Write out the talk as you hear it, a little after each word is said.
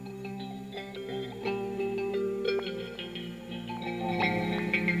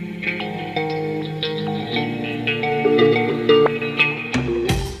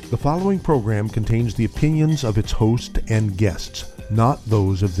following program contains the opinions of its host and guests, not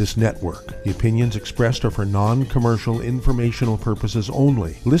those of this network. The opinions expressed are for non-commercial informational purposes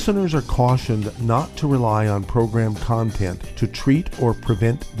only. Listeners are cautioned not to rely on program content to treat or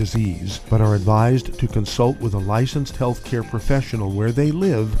prevent disease, but are advised to consult with a licensed healthcare professional where they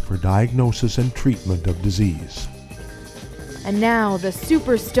live for diagnosis and treatment of disease. And now, the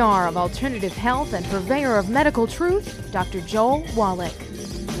superstar of alternative health and purveyor of medical truth, Dr. Joel Wallach.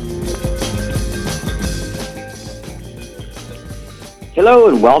 Hello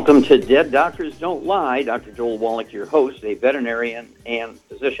and welcome to Dead Doctors Don't Lie. Dr. Joel Wallach, your host, a veterinarian and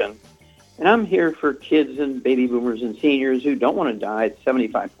physician. And I'm here for kids and baby boomers and seniors who don't want to die at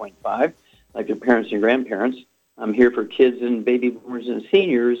 75.5 like their parents and grandparents. I'm here for kids and baby boomers and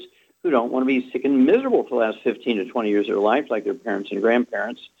seniors who don't want to be sick and miserable for the last 15 to 20 years of their life like their parents and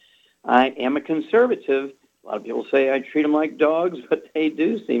grandparents. I am a conservative. A lot of people say I treat them like dogs, but they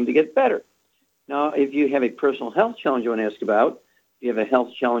do seem to get better. Now, if you have a personal health challenge you want to ask about, if you have a health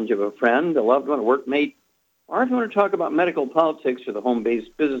challenge of a friend, a loved one, a workmate, or if you want to talk about medical politics or the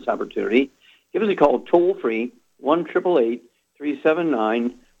home-based business opportunity, give us a call toll-free,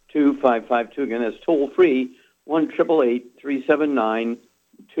 1-888-379-2552. Again, that's toll-free, 1-888-379-2552.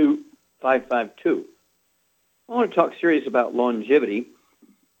 I want to talk serious about longevity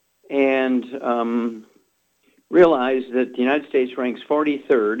and realize that the United States ranks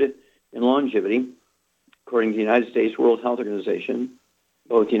 43rd in longevity, according to the United States World Health Organization,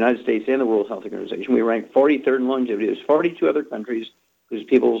 both the United States and the World Health Organization. We rank 43rd in longevity. There's 42 other countries whose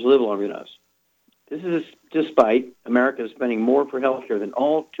people live longer than us. This is despite America spending more for health care than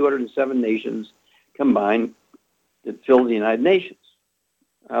all 207 nations combined that fill the United Nations.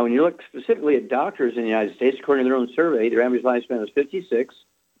 When you look specifically at doctors in the United States, according to their own survey, their average lifespan is 56.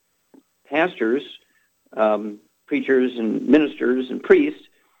 Pastors, preachers and ministers and priests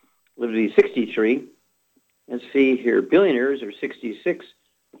live to be 63. Let's see here, billionaires are 66.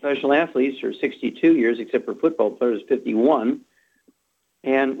 Professional athletes are 62 years, except for football players, 51.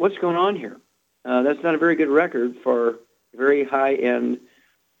 And what's going on here? That's not a very good record for a very high-end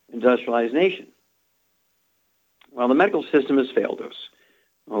industrialized nation. Well, the medical system has failed us.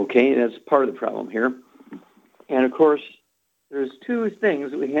 Okay, that's part of the problem here. And, of course, there's two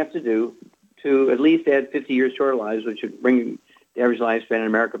things that we have to do to at least add 50 years to our lives, which would bring the average lifespan in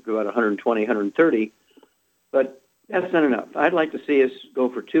America up to about 120, 130. But that's not enough. I'd like to see us go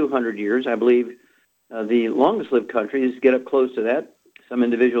for 200 years. I believe the longest-lived countries get up close to that. Some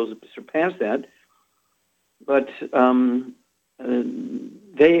individuals surpass that. But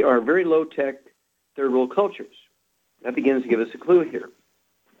they are very low-tech, third-world cultures. That begins to give us a clue here.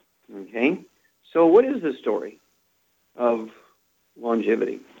 Okay, so what is the story of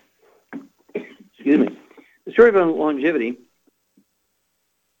longevity? Excuse me. The story of longevity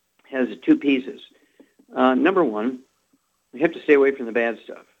has two pieces. Number one, we have to stay away from the bad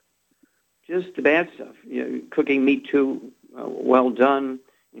stuff. Just the bad stuff. You know, cooking meat too well done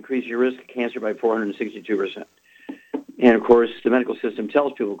increases your risk of cancer by 462%. And, of course, the medical system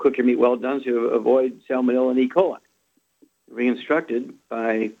tells people, cook your meat well done to avoid salmonella and E. coli. We're being instructed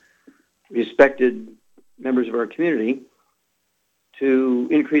by respected members of our community to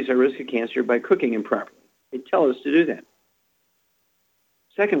increase our risk of cancer by cooking improperly. They tell us to do that.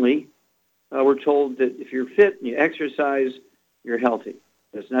 Secondly, we're told that if you're fit and you exercise, you're healthy.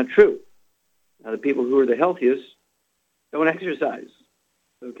 That's not true. Now, the people who are the healthiest don't exercise,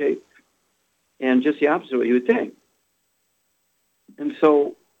 okay? And just the opposite of what you would think. And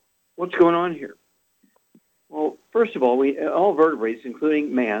so what's going on here? Well, first of all, all vertebrates,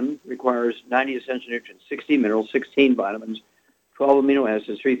 including man, requires 90 essential nutrients, 60 minerals, 16 vitamins, 12 amino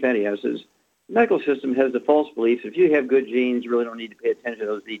acids, 3 fatty acids. The medical system has the false belief that if you have good genes, you really don't need to pay attention to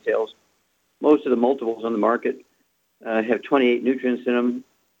those details. Most of the multiples on the market have 28 nutrients in them,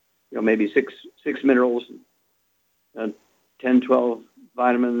 maybe six minerals, 10, 12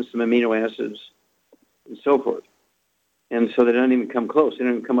 vitamins, some amino acids, and so forth. And so they don't even come close. They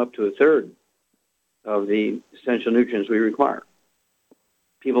don't even come up to a third of the essential nutrients we require.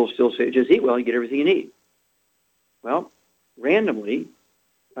 People still say, just eat well, you get everything you need. Well, randomly,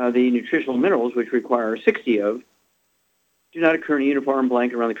 the nutritional minerals, which require 60 of, do not occur in a uniform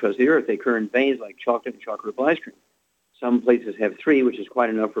blanket around the crust of the earth. They occur in veins like chocolate and chocolate ice cream. Some places have 3, which is quite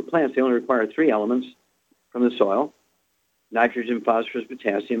enough for plants. They only require 3 elements from the soil: nitrogen, phosphorus,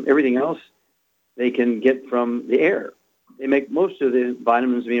 potassium. Everything else they can get from the air. They make most of the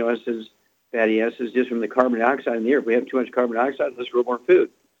vitamins, amino acids, fatty acids just from the carbon dioxide in the air. If we have too much carbon dioxide, let's grow more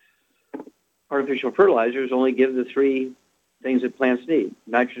food. Artificial fertilizers only give the 3 things that plants need: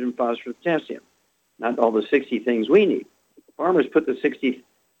 nitrogen, phosphorus, potassium. Not all the 60 things we need. Farmers put the 60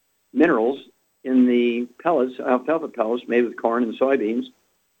 minerals in the pellets, alfalfa pellets made with corn and soybeans.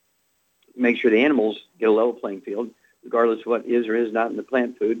 Make sure the animals get a level playing field, regardless of what is or is not in the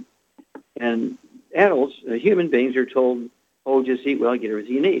plant food. And adults, human beings, are told, "Oh, just eat well, get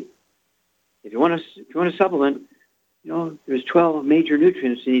everything you need." If you want to supplement, there's 12 major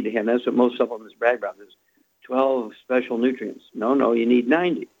nutrients you need to have. That's what most supplements brag about. There's 12 special nutrients. No, you need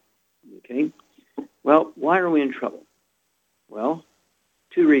 90. Okay. Well, why are we in trouble? Well,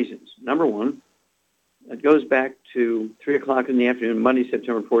 two reasons. Number one, it goes back to 3 o'clock in the afternoon, Monday,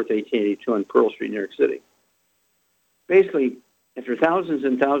 September 4th, 1882 on Pearl Street, New York City. Basically, after thousands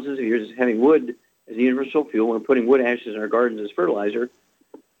and thousands of years of having wood as a universal fuel, we're putting wood ashes in our gardens as fertilizer,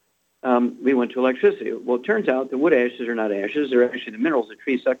 we went to electricity. Well, it turns out the wood ashes are not ashes. They're actually the minerals the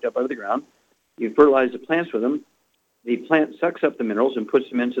tree sucked up out of the ground. You fertilize the plants with them. The plant sucks up the minerals and puts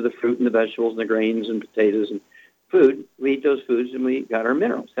them into the fruit and the vegetables and the grains and potatoes and food. We eat those foods and we got our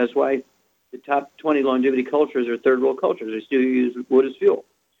minerals. That's why the top 20 longevity cultures are third world cultures. They still use wood as fuel.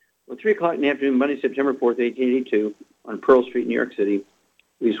 Well, 3 o'clock in the afternoon, Monday, September 4th, 1882, on Pearl Street, New York City,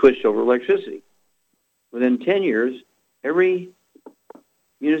 we switched over to electricity. Within 10 years, every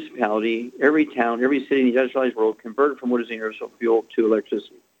municipality, every town, every city in the industrialized world converted from wood as a universal fuel to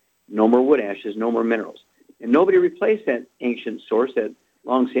electricity. No more wood ashes, no more minerals. And nobody replaced that ancient source, that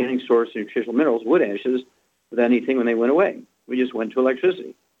long-standing source of nutritional minerals, wood ashes, with anything when they went away. We just went to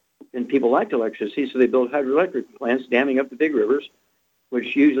electricity. And people liked electricity, so they built hydroelectric plants damming up the big rivers,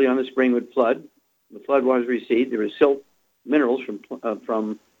 which usually on the spring would flood. The floodwaters recede. There was silt minerals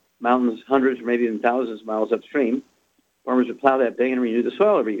from mountains hundreds or maybe even thousands of miles upstream. Farmers would plow that bay and renew the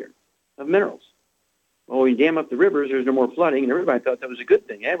soil every year of minerals. Well, when you dam up the rivers, there's no more flooding, and everybody thought that was a good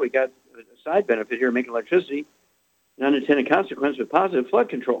thing. Yeah, we got a side benefit here, making electricity, an unintended consequence with positive flood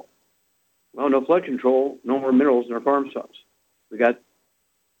control. Well, no flood control, no more minerals in our farm soils. We got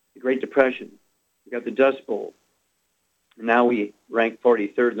the Great Depression. We got the Dust Bowl. And now we rank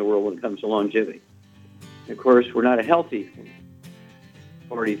 43rd in the world when it comes to longevity. And of course, we're not a healthy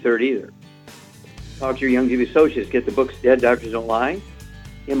 43rd either. Talk to your Youngevity associates. Get the books Dead Doctors Don't Lie,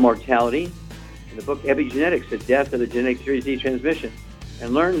 Immortality, and the book Epigenetics, The Death of the Genetic Series D Transmission,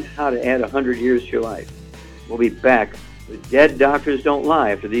 and learn how to add 100 years to your life. We'll be back with Dead Doctors Don't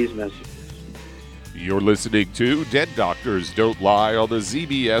Lie after these messages. You're listening to Dead Doctors Don't Lie on the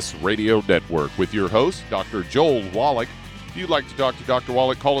ZBS Radio Network with your host, Dr. Joel Wallach. If you'd like to talk to Dr.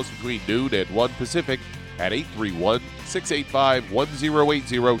 Wallach, call us between noon and 1 Pacific at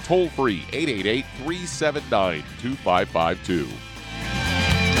 831-685-1080, toll free 888-379-2552.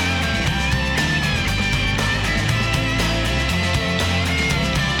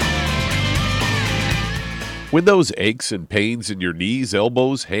 When those aches and pains in your knees,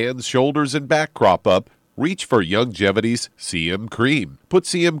 elbows, hands, shoulders, and back crop up, reach for Youngevity's CM Cream. Put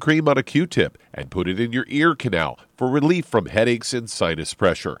CM Cream on a Q-tip and put it in your ear canal for relief from headaches and sinus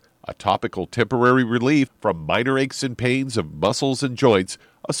pressure. A topical temporary relief from minor aches and pains of muscles and joints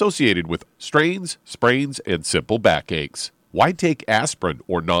associated with strains, sprains, and simple backaches. Why take aspirin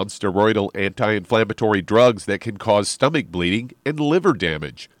or non-steroidal anti-inflammatory drugs that can cause stomach bleeding and liver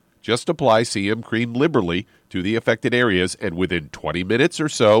damage? Just apply CM Cream liberally to the affected areas, and within 20 minutes or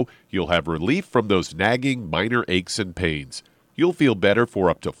so, you'll have relief from those nagging minor aches and pains. You'll feel better for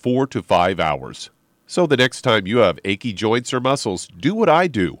up to 4 to 5 hours. So the next time you have achy joints or muscles, do what I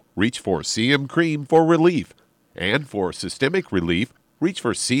do. Reach for CM Cream for relief. And for systemic relief, reach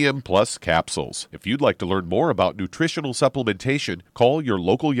for CM Plus capsules. If you'd like to learn more about nutritional supplementation, call your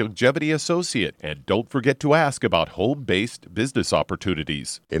local Youngevity associate, and don't forget to ask about home-based business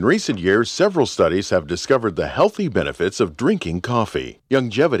opportunities. In recent years, several studies have discovered the healthy benefits of drinking coffee.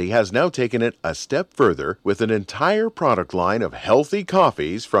 Youngevity has now taken it a step further with an entire product line of healthy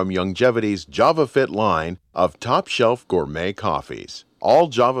coffees from Youngevity's JavaFit line of top-shelf gourmet coffees.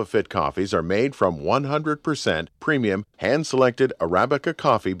 All JavaFit coffees are made from 100% premium, hand-selected Arabica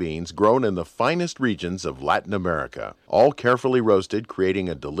coffee beans grown in the finest regions of Latin America, all carefully roasted, creating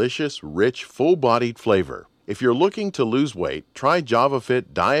a delicious, rich, full-bodied flavor. If you're looking to lose weight, try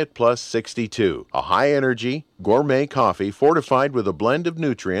JavaFit Diet Plus 62, a high-energy, gourmet coffee fortified with a blend of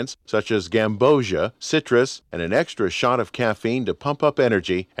nutrients such as gambosia, citrus, and an extra shot of caffeine to pump up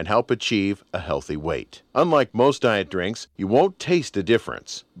energy and help achieve a healthy weight. Unlike most diet drinks, you won't taste a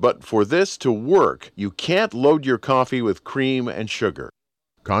difference. But for this to work, you can't load your coffee with cream and sugar.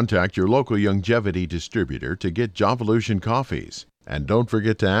 Contact your local Youngevity distributor to get Jovolution coffees. And don't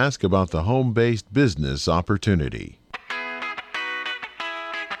forget to ask about the home-based business opportunity.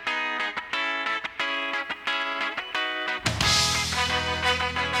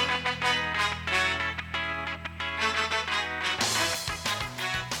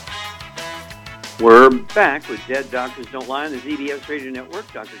 We're back with Dead Doctors Don't Lie on the ZBS Radio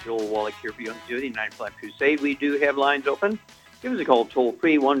Network. Dr. Joel Wallach here for Youngevity 95 Crusade. We do have lines open. Give us a call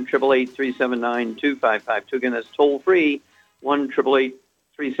toll-free, 1-888-379-2552. Again, that's toll-free,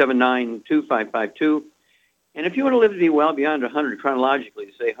 1-888-379-2552. And if you want to live to be well beyond 100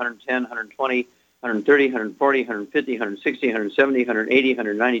 chronologically, say 110, 120, 130, 140, 150, 160, 170, 180,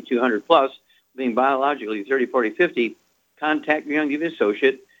 190, 200 plus, being biologically 30, 40, 50, contact your Youngevity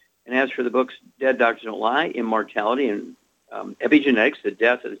associate and ask for the books Dead Doctors Don't Lie, Immortality, and Epigenetics, The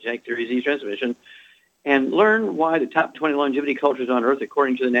Death of the Genetic Theory of Disease Transmission, and learn why the top 20 longevity cultures on Earth,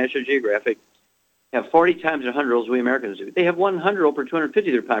 according to the National Geographic, have 40 times 100-year-olds we Americans do. They have 100-year-old per 250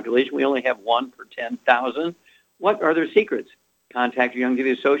 of their population. We only have 1 per 10,000. What are their secrets? Contact your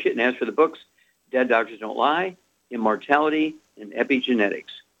Youngevity associate and ask for the books Dead Doctors Don't Lie, Immortality, and Epigenetics.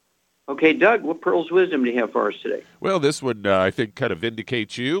 Okay, Doug, what pearls of wisdom do you have for us today? Well, this one, I think, kind of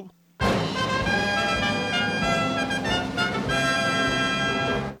vindicates you.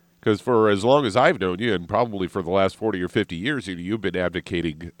 Because for as long as I've known you, and probably for the last 40 or 50 years, you've been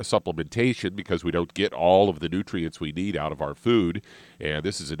advocating supplementation because we don't get all of the nutrients we need out of our food. And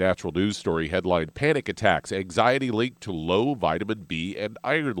this is a natural news story headline, Panic Attacks, Anxiety Linked to Low Vitamin B and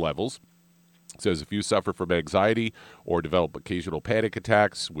Iron Levels. It says if you suffer from anxiety or develop occasional panic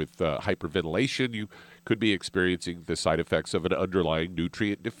attacks with hyperventilation, you could be experiencing the side effects of an underlying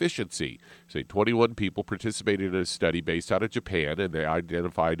nutrient deficiency. Say 21 people participated in a study based out of Japan, and they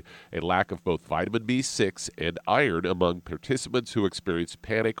identified a lack of both vitamin B6 and iron among participants who experienced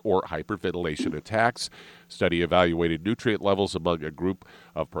panic or hyperventilation attacks. Study evaluated nutrient levels among a group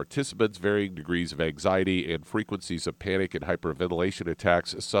of participants, varying degrees of anxiety and frequencies of panic and hyperventilation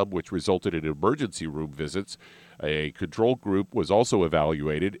attacks, some which resulted in emergency room visits. A control group was also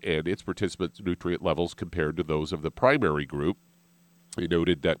evaluated, and its participants' nutrient levels compared to those of the primary group. They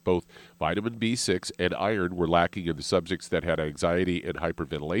noted that both vitamin B6 and iron were lacking in the subjects that had anxiety and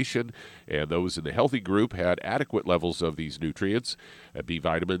hyperventilation, and those in the healthy group had adequate levels of these nutrients. B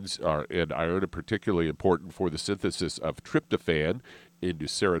vitamins and iron are particularly important for the synthesis of tryptophan into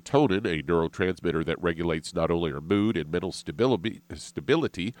serotonin, a neurotransmitter that regulates not only our mood and mental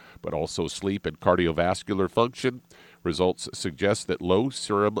stability, but also sleep and cardiovascular function. Results suggest that low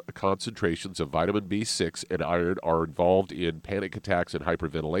serum concentrations of vitamin B6 and iron are involved in panic attacks and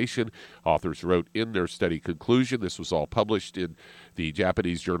hyperventilation. Authors wrote in their study conclusion, this was all published in the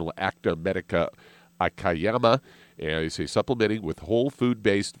Japanese journal Acta Medica Akayama, and they say supplementing with whole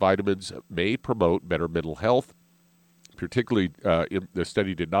food-based vitamins may promote better mental health. Particularly, the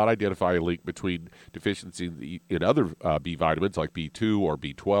study did not identify a link between deficiency in other B vitamins like B2 or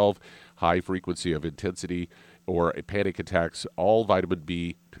B12, high frequency of intensity, or panic attacks. All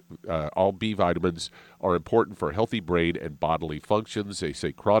B vitamins are important for healthy brain and bodily functions. They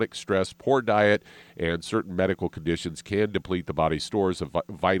say chronic stress, poor diet, and certain medical conditions can deplete the body's stores of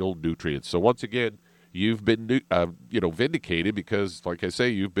vital nutrients. So once again, you've been vindicated because, like I say,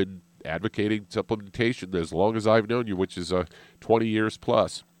 you've been advocating supplementation as long as I've known you, which is 20 years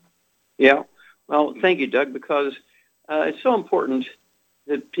plus. Yeah. Well, thank you, Doug, because it's so important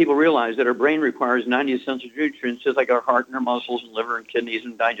that people realize that our brain requires 90 essential nutrients, just like our heart and our muscles and liver and kidneys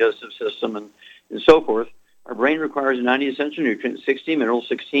and digestive system and so forth. Our brain requires 90 essential nutrients, 16 minerals,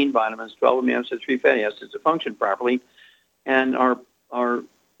 16 vitamins, 12 amino acids, 3 fatty acids to function properly. And our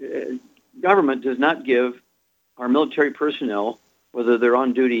government does not give our military personnel, whether they're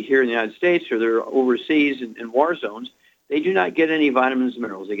on duty here in the United States or they're overseas in war zones, they do not get any vitamins and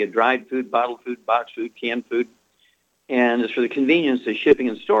minerals. They get dried food, bottled food, boxed food, canned food. And it's for the convenience of shipping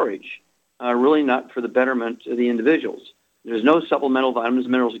and storage, really not for the betterment of the individuals. There's no supplemental vitamins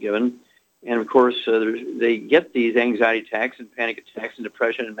and minerals given. And, of course, they get these anxiety attacks and panic attacks and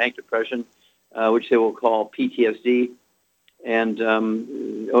depression and manic depression, which they will call PTSD. And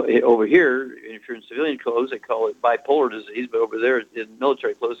over here, if you're in civilian clothes, they call it bipolar disease, but over there in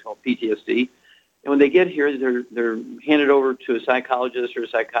military clothes, it's called PTSD. And when they get here, they're handed over to a psychologist or a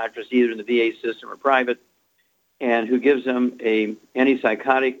psychiatrist, either in the VA system or private, and who gives them a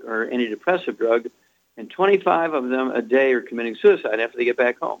antipsychotic or antidepressive drug. And 25 of them a day are committing suicide after they get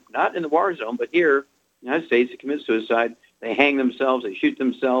back home. Not in the war zone, but here in the United States, they commit suicide. They hang themselves. They shoot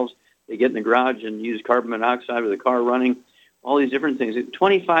themselves. They get in the garage and use carbon monoxide with the car running. All these different things.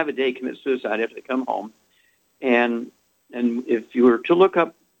 25 a day commit suicide after they come home. And if you were to look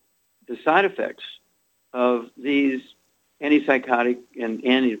up the side effects of these antipsychotic and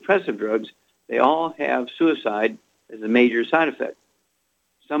antidepressive drugs, they all have suicide as a major side effect.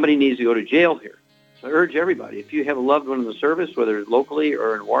 Somebody needs to go to jail here. So I urge everybody, if you have a loved one in the service, whether it's locally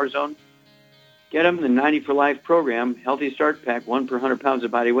or in a war zone, get them in the 90 for Life program, Healthy Start Pack, 1 per 100 pounds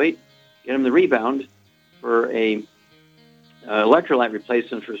of body weight. get them the Rebound for a electrolyte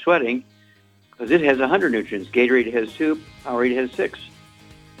replacement for sweating, because it has 100 nutrients. Gatorade has 2, Powerade has 6.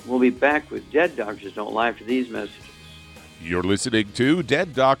 We'll be back with Dead Doctors Don't Lie after these messages. You're listening to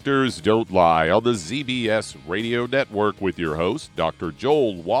Dead Doctors Don't Lie on the ZBS Radio Network with your host, Dr.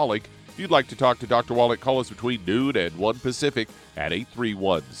 Joel Wallach. If you'd like to talk to Dr. Wallach, call us between noon and 1 Pacific at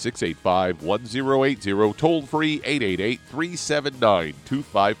 831-685-1080, toll free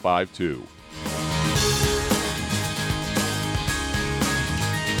 888-379-2552.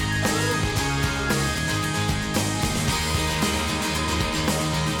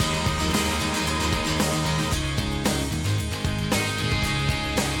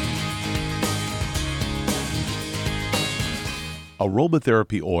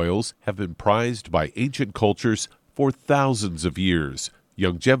 Aromatherapy oils have been prized by ancient cultures for thousands of years.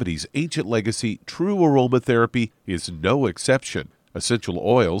 Youngevity's ancient legacy, True Aromatherapy, is no exception. Essential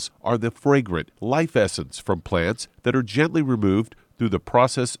oils are the fragrant life essence from plants that are gently removed through the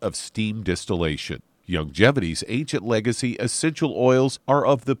process of steam distillation. Youngevity's ancient legacy essential oils are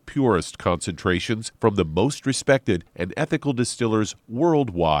of the purest concentrations from the most respected and ethical distillers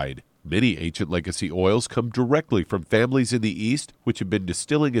worldwide. Many ancient legacy oils come directly from families in the East which have been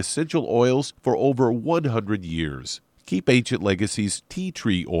distilling essential oils for over 100 years. Keep Ancient Legacy's tea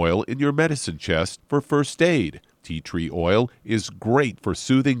tree oil in your medicine chest for first aid. Tea tree oil is great for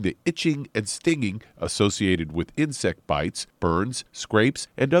soothing the itching and stinging associated with insect bites, burns, scrapes,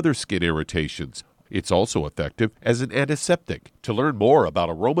 and other skin irritations. It's also effective as an antiseptic. To learn more about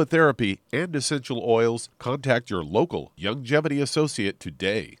aromatherapy and essential oils, contact your local Youngevity associate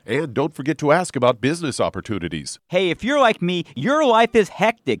today. And don't forget to ask about business opportunities. Hey, if you're like me, your life is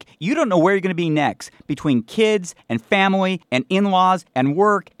hectic. You don't know where you're going to be next. Between kids and family and in-laws and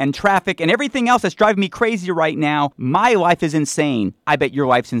work and traffic and everything else that's driving me crazy right now, my life is insane. I bet your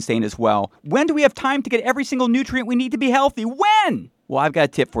life's insane as well. When do we have time to get every single nutrient we need to be healthy? When? Well, I've got a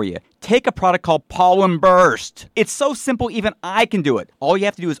tip for you. Take a product called Pollen Burst. It's so simple, even I can do it. All you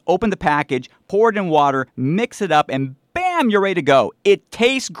have to do is open the package, pour it in water, mix it up, and bam, you're ready to go. It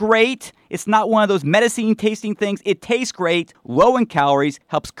tastes great. It's not one of those medicine tasting things. It tastes great, low in calories,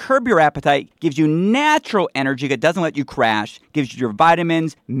 helps curb your appetite, gives you natural energy that doesn't let you crash, gives you your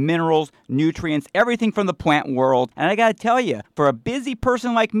vitamins, minerals, nutrients, everything from the plant world. And I gotta tell you, for a busy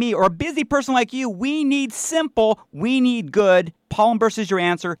person like me or a busy person like you, we need simple, we need good. Pollen Burst is your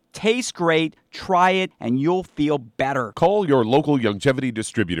answer. Tastes great. Try it, and you'll feel better. Call your local Youngevity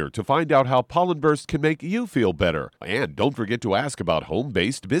distributor to find out how Pollen Burst can make you feel better. And don't forget to ask about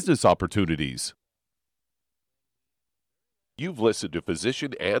home-based business opportunities. You've listened to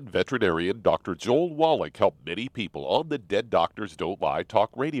physician and veterinarian Dr. Joel Wallach help many people on the Dead Doctors Don't Lie talk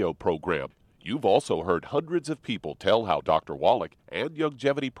radio program. You've also heard hundreds of people tell how Dr. Wallach and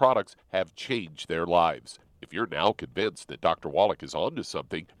Youngevity products have changed their lives. If you're now convinced that Dr. Wallach is onto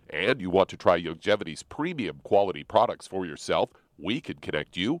something and you want to try Youngevity's premium quality products for yourself, we can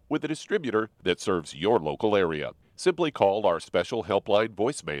connect you with a distributor that serves your local area. Simply call our special helpline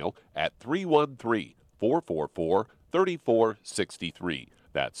voicemail at 313-444-3463.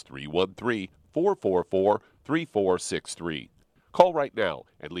 That's 313-444-3463. Call right now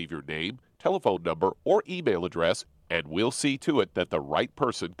and leave your name, telephone number, or email address, and we'll see to it that the right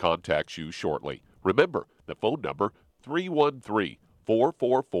person contacts you shortly. Remember, the phone number,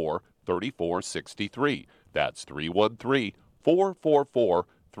 313-444-3463. That's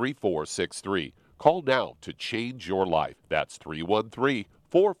 313-444-3463. Call now to change your life. That's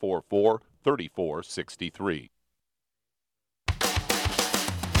 313-444-3463.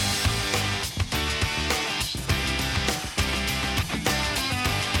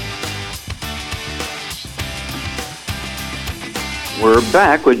 We're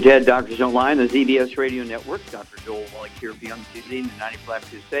back with Dead Doctors Don't Lie on the ZBS Radio Network. Dr. Joel Wallach here for Youngevity and the 95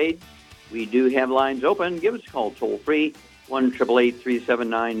 Crusade. We do have lines open. Give us a call toll-free,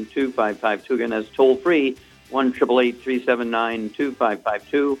 1-888-379-2552. Again, that's toll-free,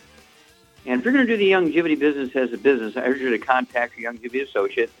 1-888-379-2552. And if you're going to do the Youngevity business as a business, I urge you to contact your Youngevity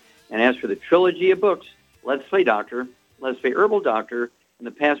associate and ask for the trilogy of books, Let's Play Doctor, Let's Play Herbal Doctor, and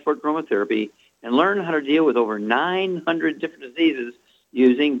the Passport Aromatherapy, and learn how to deal with over 900 different diseases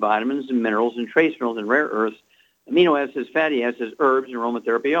using vitamins and minerals and trace minerals and rare earths, amino acids, fatty acids, herbs, and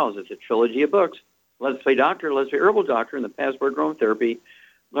aromatherapy oils. It's a trilogy of books. Let's Play Doctor, Let's Play Herbal Doctor, and the Passport Aromatherapy.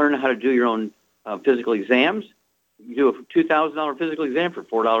 Learn how to do your own physical exams. You do a $2,000 physical exam for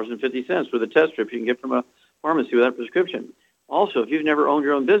 $4.50 with a test strip you can get from a pharmacy without a prescription. Also, if you've never owned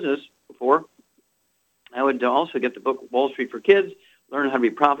your own business before, I would also get the book Wall Street for Kids, learn how to be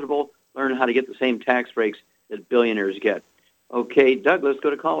profitable, learn how to get the same tax breaks that billionaires get. Okay, Doug, let's go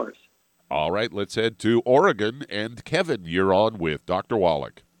to callers. All right, let's head to Oregon. And Kevin, you're on with Dr.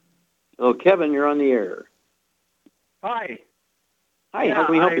 Wallach. So, Kevin, you're on the air. Hi. Hi, how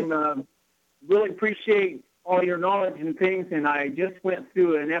can we help you? I really appreciate all your knowledge and things, and I just went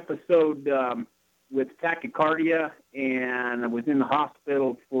through an episode with tachycardia, and I was in the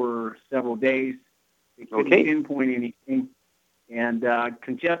hospital for several days. They couldn't pinpoint anything, and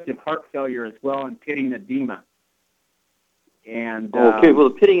congestive heart failure as well, and pitting edema. And okay, well,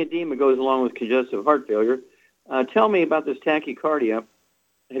 the pitting edema goes along with congestive heart failure. Tell me about this tachycardia.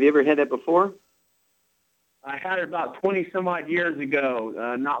 Have you ever had that before? I had it about 20-some-odd years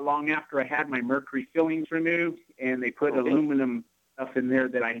ago, not long after I had my mercury fillings removed, and they put aluminum stuff in there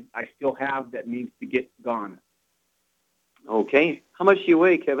that I still have that needs to get gone. Okay. How much do you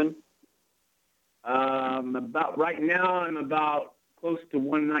weigh, Kevin? About right now, I'm about close to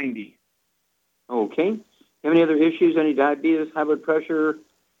 190. Okay. Have any other issues? Any diabetes, high blood pressure?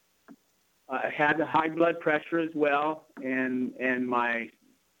 I had the high blood pressure as well, and I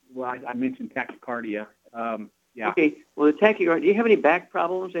mentioned tachycardia. Yeah. Okay. Well, the tachycardia, do you have any back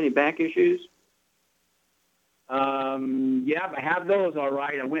problems, any back issues? Yeah, I have those all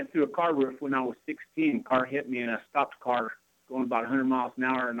right. I went through a car roof when I was 16. Car hit me, and I stopped the car going about 100 miles an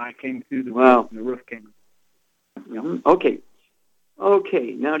hour, and I came through the roof, and the roof came. Mm-hmm. Okay.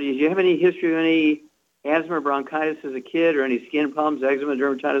 Okay. Now, did you have any history of any asthma or bronchitis as a kid, or any skin problems, eczema,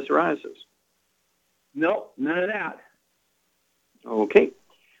 dermatitis, psoriasis? Nope, none of that. Okay.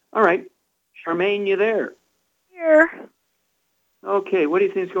 All right. Charmaine, you there? Here. Okay. What do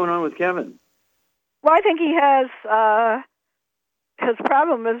you think is going on with Kevin? Well, I think he has, his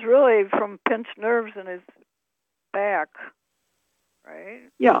problem is really from pinched nerves in his back, right?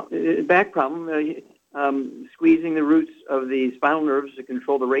 Yeah, back problem. Squeezing the roots of the spinal nerves to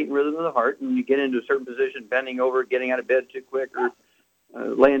control the rate and rhythm of the heart, and you get into a certain position, bending over, getting out of bed too quick, or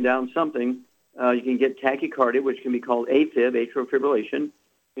laying down something, you can get tachycardia, which can be called AFib, atrial fibrillation.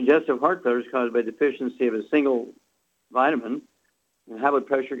 Congestive heart failure is caused by deficiency of a single vitamin, and high blood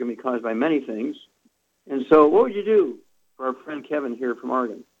pressure can be caused by many things. And so what would you do for our friend Kevin here from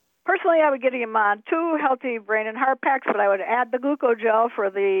Oregon? Personally, I would get him on 2 healthy brain and heart packs, but I would add the glucogel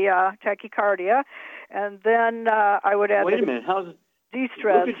for the tachycardia, and then I would add how's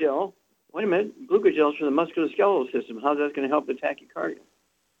de-stress. Glucogel? Wait a minute. Glucogel is for the musculoskeletal system. How's that going to help the tachycardia?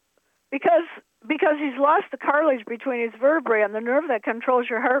 Because he's lost the cartilage between his vertebrae, and the nerve that controls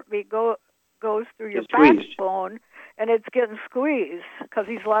your heartbeat goes through your backbone, and it's getting squeezed because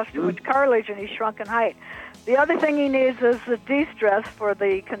he's lost too much cartilage and he's shrunk in height. The other thing he needs is the de-stress for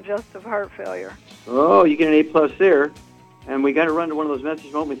the congestive heart failure. Oh, you get an A+ there. And we got to run to one of those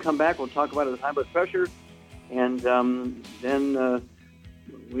messages. When we come back, we'll talk about his high blood pressure, and then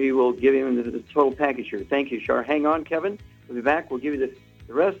we will give him the total package here. Thank you, Shar. Hang on, Kevin. We'll be back. We'll give you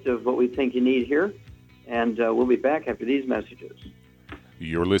the rest of what we think you need here, and we'll be back after these messages.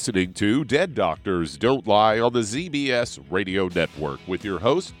 You're listening to Dead Doctors Don't Lie on the ZBS Radio Network with your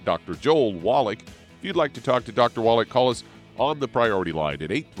host, Dr. Joel Wallach. If you'd like to talk to Dr. Wallach, call us on the priority line at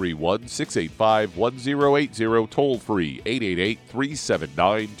 831-685-1080, toll-free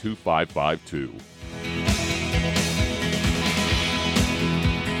 888-379-2552.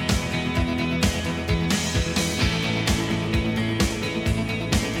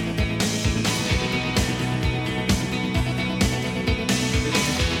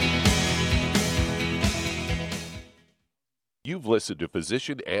 You've listened to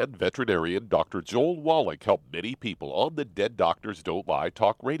physician and veterinarian Dr. Joel Wallach help many people on the Dead Doctors Don't Lie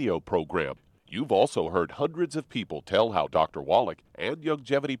talk radio program. You've also heard hundreds of people tell how Dr. Wallach and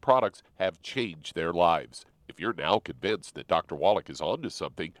Youngevity products have changed their lives. If you're now convinced that Dr. Wallach is onto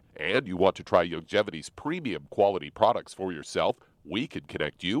something and you want to try Youngevity's premium quality products for yourself, we can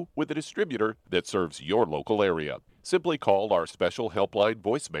connect you with a distributor that serves your local area. Simply call our special helpline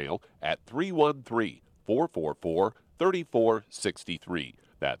voicemail at 313-444-3463.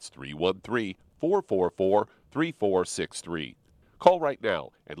 That's 313-444-3463. Call right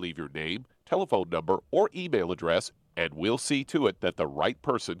now and leave your name, telephone number, or email address, and we'll see to it that the right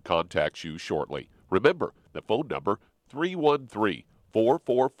person contacts you shortly. Remember, the phone number,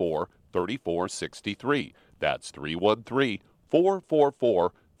 313-444-3463. That's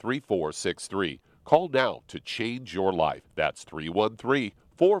 313-444-3463. Call now to change your life. That's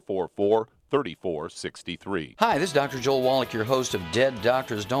 313-444-3463. Hi, this is Dr. Joel Wallach, your host of Dead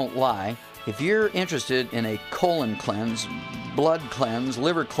Doctors Don't Lie. If you're interested in a colon cleanse, blood cleanse,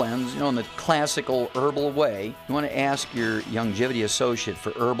 liver cleanse, in the classical herbal way, you want to ask your Youngevity associate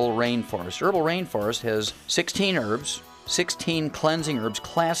for Herbal Rainforest. Herbal Rainforest has 16 herbs, 16 cleansing herbs,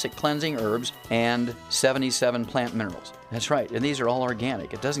 classic cleansing herbs, and 77 plant minerals. That's right, and these are all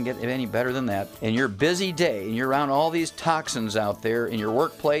organic. It doesn't get any better than that. In your busy day, and you're around all these toxins out there in your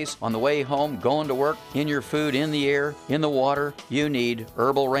workplace, on the way home, going to work, in your food, in the air, in the water, you need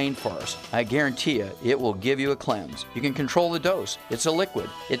Herbal Rainforest. I guarantee you, it will give you a cleanse. You can control the dose. It's a liquid.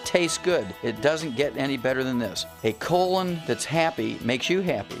 It tastes good. It doesn't get any better than this. A colon that's happy makes you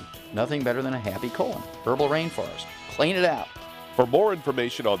happy. Nothing better than a happy colon. Herbal Rainforest. Clean it out. For more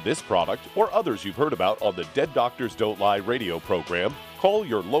information on this product or others you've heard about on the Dead Doctors Don't Lie radio program, call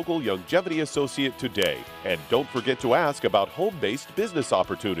your local Youngevity associate today. And don't forget to ask about home-based business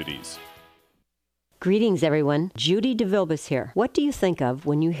opportunities. Greetings, everyone. Judy DeVilbus here. What do you think of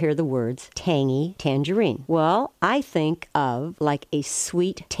when you hear the words tangy tangerine? Well, I think of like a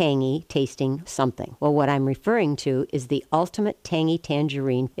sweet, tangy tasting something. Well, what I'm referring to is the Ultimate Tangy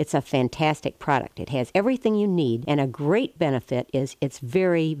Tangerine. It's a fantastic product. It has everything you need, and a great benefit is it's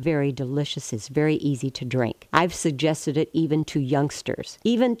very, very delicious. It's very easy to drink. I've suggested it even to youngsters.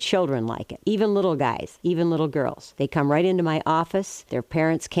 Even children like it. Even little guys. Even little girls. They come right into my office. Their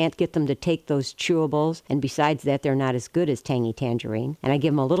parents can't get them to take those chewables, and besides that, they're not as good as Tangy Tangerine. And I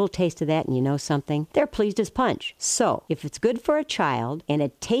give them a little taste of that, and you know something? They're pleased as punch. So, if it's good for a child and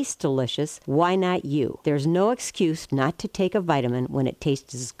it tastes delicious, why not you? There's no excuse not to take a vitamin when it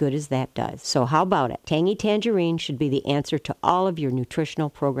tastes as good as that does. So how about it? Tangy Tangerine should be the answer to all of your nutritional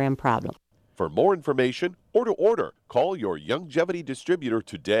program problems. For more information or to order, call your Youngevity distributor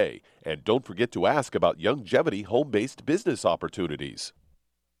today. And don't forget to ask about Youngevity home-based business opportunities.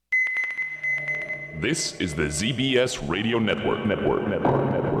 This is the ZBS Radio Network.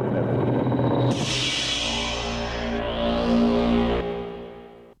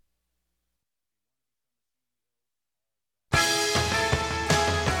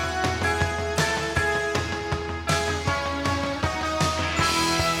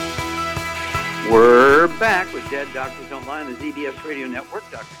 We're back with Dead Doctors Don't Lie on the ZBS Radio Network.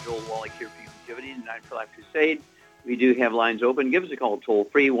 Dr. Joel Wallach here for Youngevity and 9 for Life Crusade. We do have lines open. Give us a call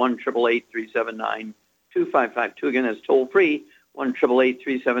toll-free, 1-888-379-2552. Again, that's toll-free,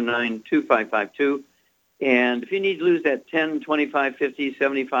 1-888-379-2552. And if you need to lose that 10, 25, 50,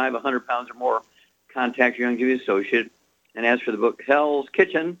 75, 100 pounds or more, contact your Youngevity associate. And as for the book Hell's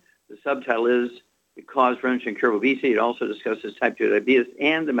Kitchen, the subtitle is The Cause, Prevention, and Cure of Obesity. It also discusses type 2 diabetes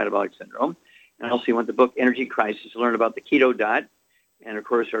and the metabolic syndrome. And also you want the book Energy Crisis to learn about the keto diet. And, of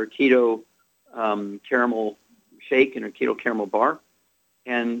course, our keto caramel shake and a keto caramel bar.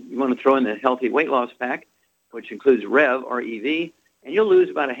 And you want to throw in the healthy weight loss pack, which includes REV, R-E-V, and you'll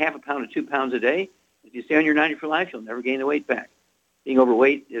lose about a half a pound to 2 pounds a day. If you stay on your 90 for life, you'll never gain the weight back. Being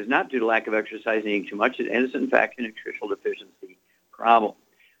overweight is not due to lack of exercise and eating too much. It is, in fact, a nutritional deficiency problem.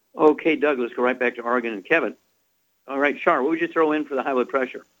 Okay, Doug, let's go right back to Oregon and Kevin. All right, Char, what would you throw in for the high blood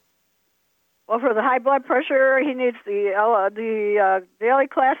pressure? Well, for the high blood pressure, he needs the Daily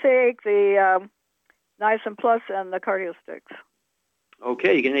Classic, the Niacin Plus, and the Cardio Sticks.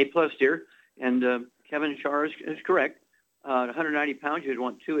 Okay, you get an A+, dear. And Kevin Char is correct. 190 pounds, you'd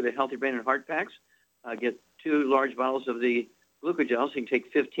want 2 of the Healthy Brain and Heart packs. Get 2 large bottles of the glucogel, so you can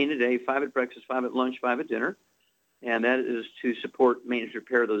take 15 a day, 5 at breakfast, 5 at lunch, 5 at dinner. And that is to support maintenance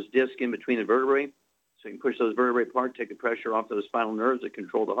repair of those discs in between the vertebrae. So you can push those vertebrae apart, take the pressure off those spinal nerves that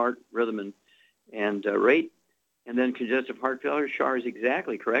control the heart rhythm and rate. And then congestive heart failure, Char is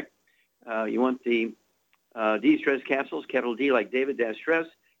exactly correct. You want the D-stress capsules, capital D like David, dash stress.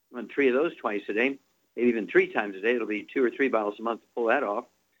 You want 3 of those twice a day, maybe even 3 times a day. It'll be 2 or 3 bottles a month to pull that off.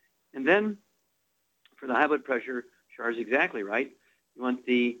 And then for the high blood pressure, Char is exactly right. You want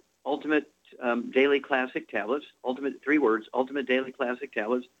the Ultimate Daily Classic tablets, Ultimate 3 words, Ultimate Daily Classic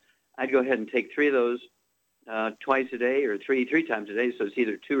tablets. I'd go ahead and take 3 of those twice a day or three times a day. So it's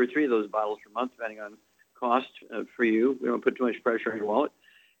either 2 or 3 of those bottles per month, depending on cost for you. We don't put too much pressure on your wallet.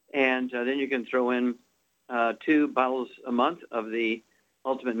 And then you can throw in 2 bottles a month of the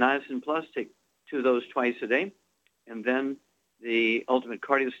Ultimate Niacin Plus. Take 2 of those twice a day. And then the Ultimate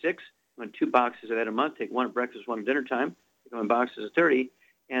Cardio Sticks. You want 2 boxes of that a month. Take 1 at breakfast, 1 at dinner time. Take 1 boxes of 30.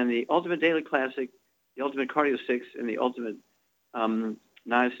 And the Ultimate Daily Classic, the Ultimate Cardio Sticks, and the Ultimate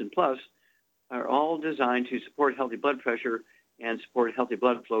Niacin Plus are all designed to support healthy blood pressure and support healthy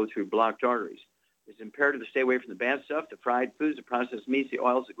blood flow through blocked arteries. It's imperative to stay away from the bad stuff, the fried foods, the processed meats, the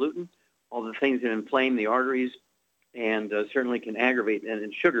oils, the gluten, all the things that inflame the arteries and certainly can aggravate,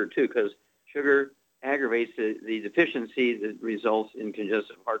 and sugar too, because sugar aggravates the deficiency that results in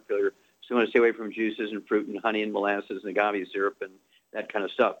congestive heart failure. So you want to stay away from juices and fruit and honey and molasses and agave syrup and that kind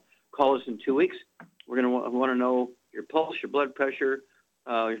of stuff. Call us in 2 weeks. We're going to want to know your pulse, your blood pressure,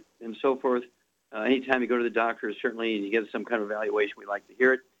 and so forth. anytime you go to the doctor, certainly, and you get some kind of evaluation, we'd like to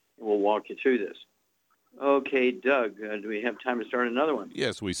hear it, and we'll walk you through this. Okay, Doug, do we have time to start another one?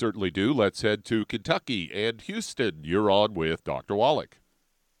 Yes, we certainly do. Let's head to Kentucky and Houston. You're on with Dr. Wallach.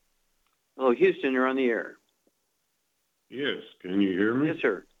 Hello, Houston, you're on the air. Yes, can you hear me? Yes,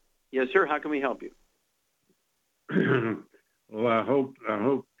 sir. Yes, sir. How can we help you? Well, I hope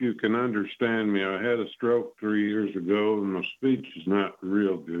you can understand me. I had a stroke 3 years ago, and my speech is not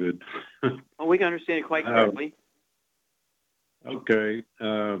real good. Oh, we can understand it quite clearly. Okay.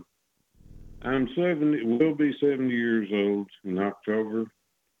 I'm 70, will be 70 years old in October.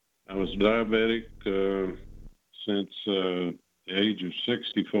 I was diabetic since the age of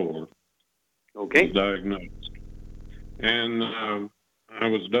 64. Okay. I was diagnosed. And I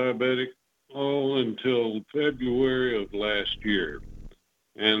was diabetic all until February of last year.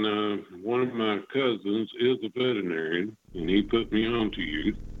 And one of my cousins is a veterinarian, and he put me on to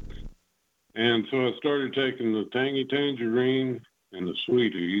you. And so I started taking the Tangy Tangerine and the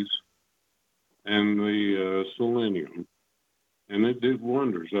Sweeties and the Selenium, and it did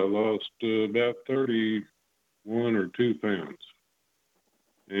wonders. I lost about 31 or 2 pounds,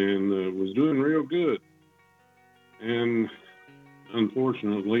 and was doing real good. And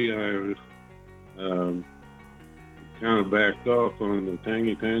unfortunately, I kind of backed off on the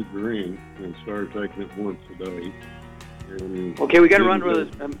Tangy Tangerine and started taking it once a day. Okay, we got to run one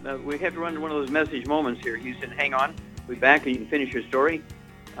of those. We have to run one of those message moments here, Houston. Hang on, we'll be back and you can finish your story.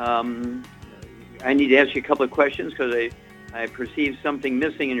 I need to ask you a couple of questions because I perceive something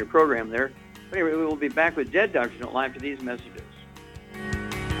missing in your program there. But anyway, we will be back with Dead Doctors Don't Lie after these messages.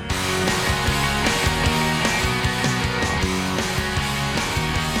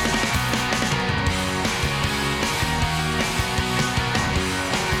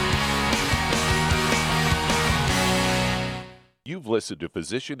 You've listened to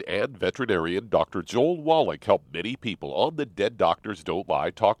physician and veterinarian Dr. Joel Wallach help many people on the Dead Doctors Don't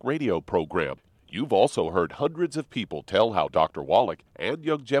Lie talk radio program. You've also heard hundreds of people tell how Dr. Wallach and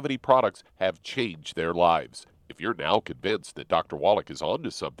Youngevity products have changed their lives. If you're now convinced that Dr. Wallach is onto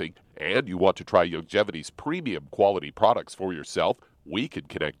something and you want to try Youngevity's premium quality products for yourself, we can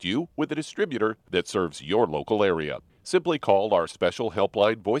connect you with a distributor that serves your local area. Simply call our special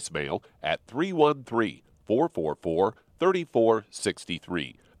helpline voicemail at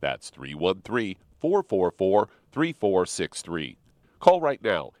 313-444-3463. That's 313-444-3463. Call right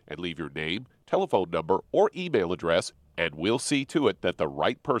now and leave your name, telephone number, or email address, and we'll see to it that the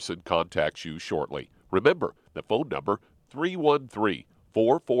right person contacts you shortly. Remember, the phone number,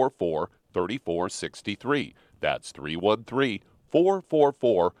 313-444-3463. That's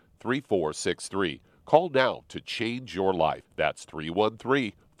 313-444-3463. Call now to change your life. That's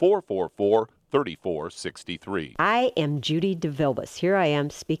 313-444-3463. 3463. I am Judy DeVilbus. Here I am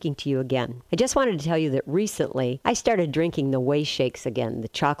speaking to you again. I just wanted to tell you that recently I started drinking the Whey Shakes again, the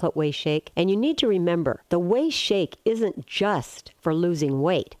chocolate Whey Shake. And you need to remember, the Whey Shake isn't just for losing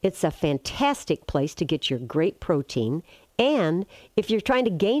weight. It's a fantastic place to get your great protein. And if you're trying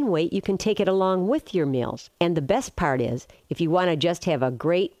to gain weight, you can take it along with your meals. And the best part is, if you want to just have a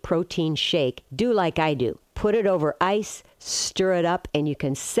great protein shake, do like I do. Put it over ice, stir it up, and you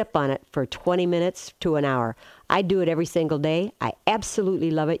can sip on it for 20 minutes to an hour. I do it every single day. I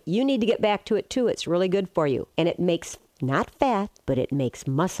absolutely love it. You need to get back to it too. It's really good for you. And it makes not fat, but it makes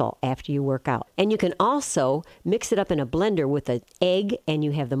muscle after you work out. And you can also mix it up in a blender with an egg, and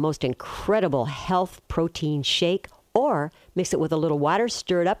you have the most incredible health protein shake. Or mix it with a little water,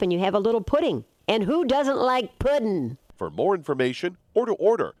 stir it up, and you have a little pudding. And who doesn't like pudding? For more information or to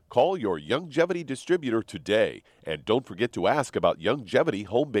order, call your Youngevity distributor today. And don't forget to ask about Youngevity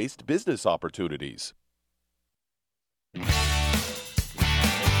home-based business opportunities.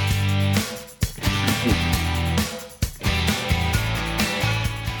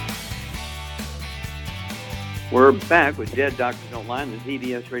 We're back with Dead Doctors Don't Lie on the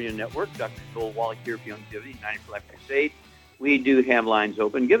ZBS Radio Network. Dr. Joel Wallach here for Youngevity, 90 for Life Crusade. We do have lines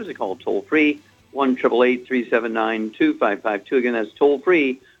open. Give us a call toll-free, 1-888-379-2552. Again, that's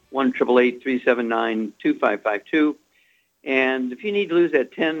toll-free, 1-888-379-2552. And if you need to lose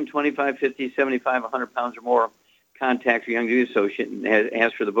that 10, 25, 50, 75, 100 pounds or more, contact your Youngevity associate and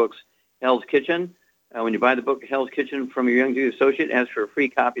ask for the books Hell's Kitchen. When you buy the book Hell's Kitchen from your Youngevity associate, ask for a free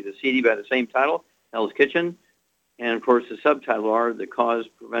copy of the CD by the same title, Hell's Kitchen. And, of course, the subtitle are The Cause,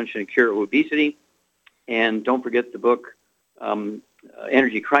 Prevention, and Cure of Obesity. And don't forget the book,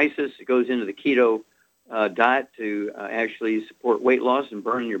 Energy Crisis. It goes into the keto diet to actually support weight loss and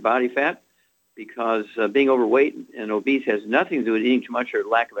burning your body fat, because being overweight and obese has nothing to do with eating too much or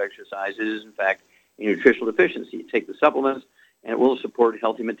lack of exercise. It is, in fact, a nutritional deficiency. You take the supplements, and it will support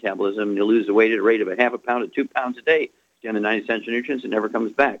healthy metabolism. You'll lose the weight at a rate of a half a pound to 2 pounds a day. Again, the 90 essential nutrients, it never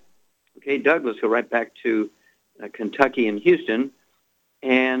comes back. Okay, Doug, let's go right back to Kentucky and Houston.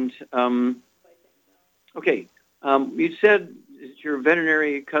 And, you said your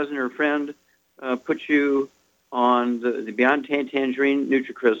veterinary cousin or friend put you on the Beyond Tangerine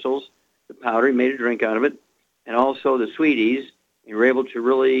NutriCrystals, the powder. He made a drink out of it, and also the Sweeties. You were able to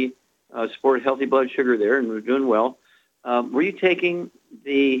really support healthy blood sugar there, and we're doing well. Were you taking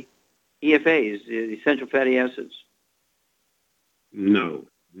the EFAs, the essential fatty acids? No.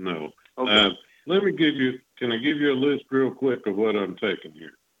 Okay. Can I give you a list real quick of what I'm taking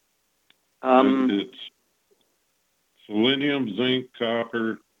here? It's selenium, zinc,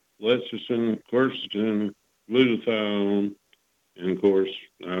 copper, lecithin, quercetin, glutathione, and of course,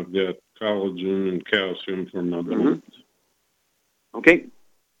 I've got collagen and calcium for my bones. Okay.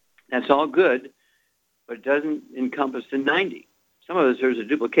 That's all good, but it doesn't encompass the 90. Some of there's a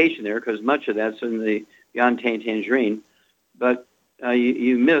duplication there because much of that's in the Beyond Tangerine, but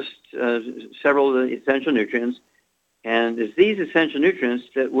you missed several of the essential nutrients, and it's these essential nutrients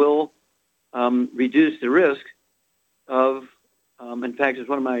that will reduce the risk of, in fact, it's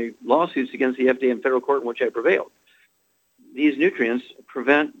one of my lawsuits against the FDA in federal court in which I prevailed. These nutrients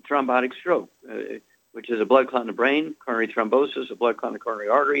prevent thrombotic stroke, which is a blood clot in the brain, coronary thrombosis, a blood clot in the coronary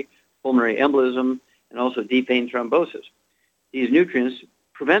artery, pulmonary embolism, and also deep vein thrombosis. These nutrients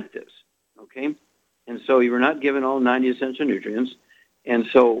prevent this, okay? And so you were not given all 90 essential nutrients. And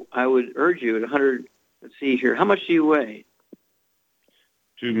so I would urge you at 100, let's see here, how much do you weigh?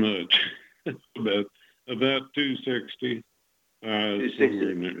 Too much. about 260.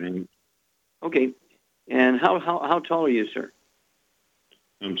 260. Okay. And how tall are you, sir?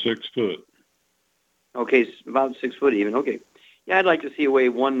 I'm 6 foot. Okay, about 6 foot even. Okay. Yeah, I'd like to see you weigh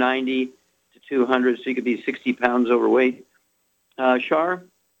 190 to 200, so you could be 60 pounds overweight. Shar, are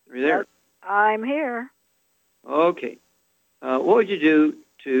you there? I'm here. Okay. What would you do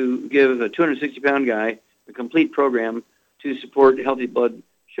to give a 260-pound guy a complete program to support healthy blood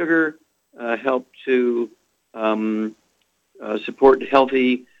sugar, help to support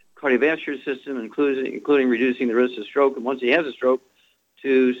healthy cardiovascular system, including reducing the risk of stroke, and once he has a stroke,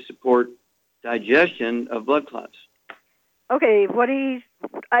 to support digestion of blood clots? Okay, what he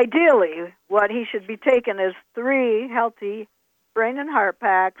should be taking is 3 healthy brain and heart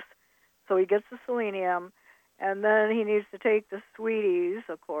packs, so he gets the selenium, and then he needs to take the Sweeties,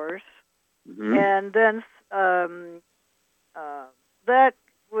 of course, and then that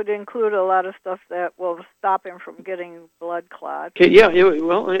would include a lot of stuff that will stop him from getting blood clots. Okay, yeah,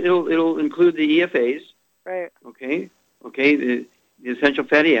 it'll include the EFAs. Right. Okay, the essential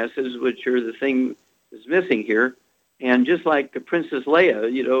fatty acids, which are the thing that's missing here. And just like Princess Leia,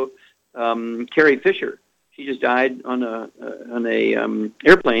 Carrie Fisher, she just died on a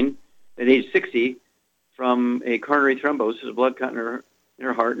airplane at age 60 from a coronary thrombosis, a blood clot in her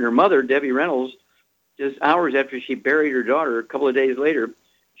heart. And her mother, Debbie Reynolds, just hours after she buried her daughter, a couple of days later,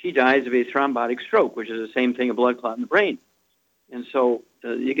 she dies of a thrombotic stroke, which is the same thing, a blood clot in the brain. And so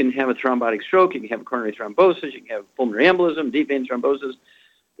you can have a thrombotic stroke, you can have a coronary thrombosis, you can have pulmonary embolism, deep vein thrombosis.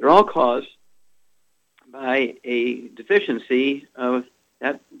 They're all caused by a deficiency of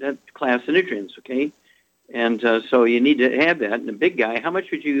that class of nutrients, okay? And so you need to have that. And the big guy, how much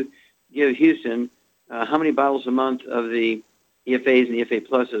would you give Houston? How many bottles a month of the EFAs and EFA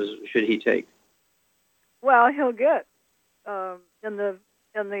pluses should he take? Well, he'll get in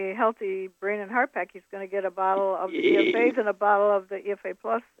the healthy brain and heart pack, he's going to get a bottle of the EFAs and a bottle of the EFA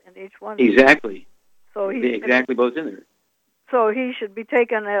plus in each one. Exactly. So exactly both in there. So he should be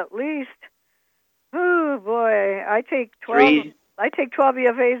taking at least. Oh boy, I take 12. I take 12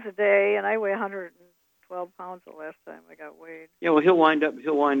 EFAs a day, and I weigh 112 pounds the last time I got weighed. Yeah, well, he'll wind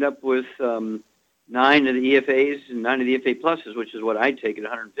up with 9 of the EFAs and 9 of the EFA pluses, which is what I take at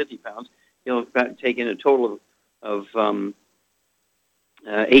 150 pounds. He'll take in a total of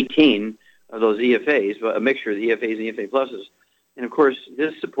 18 of those EFAs, a mixture of the EFAs and EFA pluses. And, of course,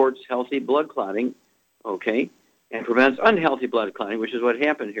 this supports healthy blood clotting, okay, and prevents unhealthy blood clotting, which is what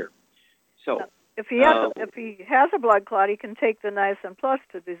happened here. So if he has a blood clot, he can take the Niacin Plus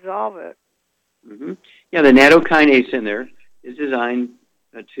to dissolve it. Mm-hmm. Yeah, the nattokinase in there is designed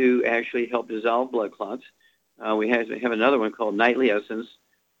to actually help dissolve blood clots. We have another one called Nightly Essence,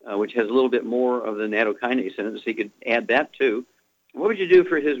 which has a little bit more of the nattokinase in it, so you could add that too. What would you do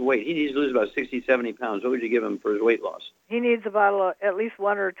for his weight? He needs to lose about 60, 70 pounds. What would you give him for his weight loss? He needs at least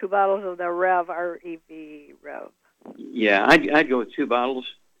 1 or 2 bottles of the Rev, R-E-V, Rev. Yeah, I'd go with 2 bottles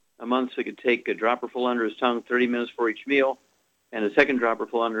a month, so he could take a dropper full under his tongue 30 minutes for each meal, and a second dropper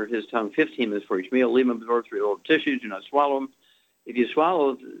full under his tongue 15 minutes for each meal. Leave him absorb through the oral tissues. Do not swallow them. if you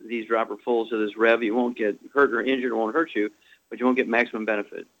swallow these dropperfuls of this Rev, you won't get hurt or injured. It won't hurt you, but you won't get maximum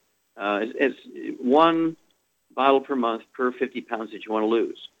benefit. It's 1 bottle per month per 50 pounds that you want to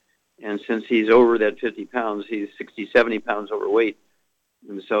lose. And since he's over that 50 pounds, he's 60, 70 pounds overweight.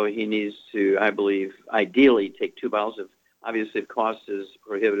 And so he needs to, I believe, ideally take 2 bottles of, obviously if cost is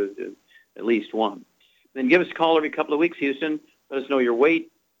prohibitive, at least 1. Then give us a call every couple of weeks, Houston. Let us know your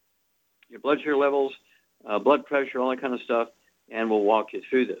weight, your blood sugar levels, blood pressure, all that kind of stuff, and we'll walk you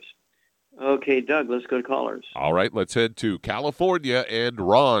through this. Okay, Doug, let's go to callers. All right, let's head to California. And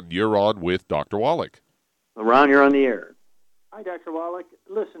Ron, you're on with Dr. Wallach. Well, Ron, you're on the air. Hi, Dr. Wallach.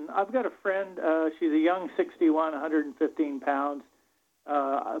 Listen, I've got a friend. She's a young 61, 115 pounds.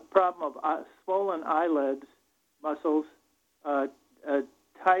 A problem of swollen eyelids, muscles,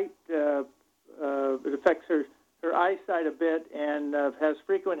 tight. It affects her eyesight a bit, and has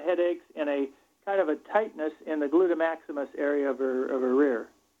frequent headaches and a kind of a tightness in the glutamaximus area of her rear.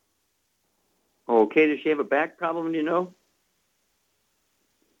 Okay, does she have a back problem, do you know?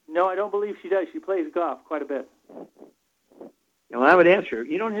 No, I don't believe she does. She plays golf quite a bit. Well, I would ask her.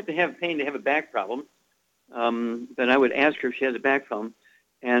 You don't have to have pain to have a back problem, but I would ask her if she has a back problem.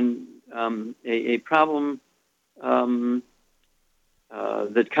 And a problem that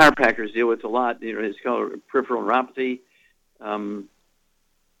chiropractors deal with a lot, it's called peripheral neuropathy,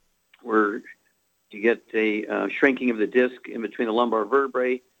 where you get a shrinking of the disc in between the lumbar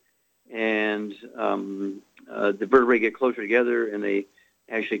vertebrae, and the vertebrae get closer together, and they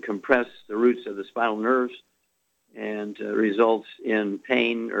actually compress the roots of the spinal nerves, and results in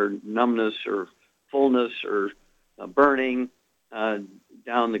pain or numbness or fullness or burning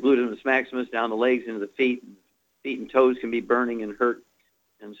down the gluteus maximus, down the legs into the feet. Feet and toes can be burning and hurt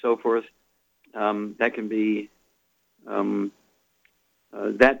and so forth. That can be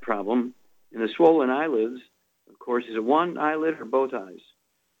that problem. And the swollen eyelids, of course, is it one eyelid or both eyes?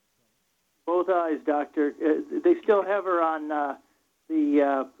 Both eyes, doctor. They still have her on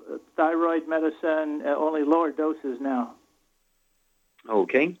the thyroid medicine, only lower doses now.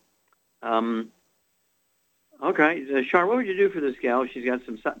 Okay. Okay. Char, what would you do for this gal? She's got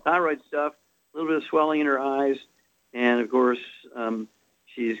some thyroid stuff, a little bit of swelling in her eyes, and, of course,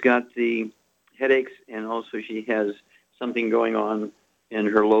 she's got the headaches, and also she has something going on in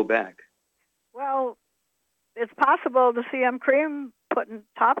her low back. Well, it's possible the CM cream put in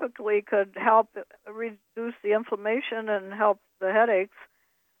topically could help reduce the inflammation and help the headaches.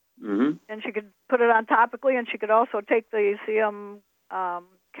 Mm-hmm. And she could put it on topically, and she could also take the CM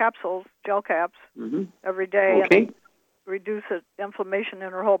capsules, gel caps, every day and reduce the inflammation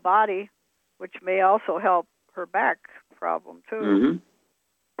in her whole body, which may also help her back problem too. Mm-hmm.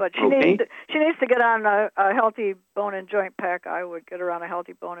 But she needs to get on a healthy bone and joint pack. I would get her on a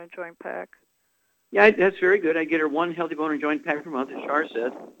healthy bone and joint pack. Yeah, that's very good. I'd get her 1 healthy bone and joint pack per month, as Char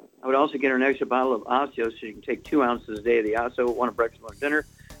said. I would also get her an extra bottle of Osteo, so she can take 2 ounces a day of the Osteo, 1 at breakfast, 1 at dinner.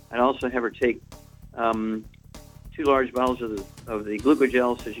 I'd also have her take 2 large bottles of the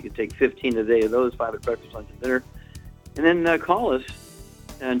glucogel, so she could take 15 a day of those, 5 at breakfast, lunch, and dinner. And then call us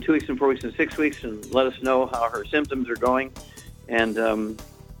in 2 weeks and 4 weeks and 6 weeks and let us know how her symptoms are going, and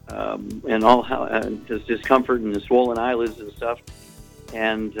all how just discomfort and the swollen eyelids and stuff.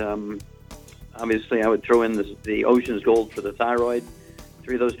 And obviously, I would throw in the Ocean's Gold for the thyroid,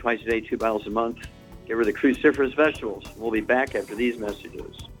 3 of those twice a day, 2 bottles a month. Get rid of the cruciferous vegetables. We'll be back after these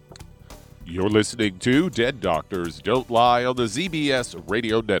messages. You're listening to Dead Doctors Don't Lie on the ZBS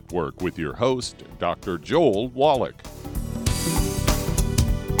Radio Network with your host, Dr. Joel Wallach.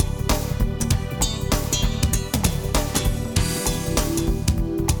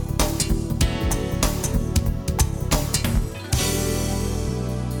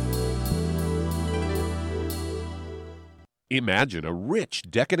 Imagine a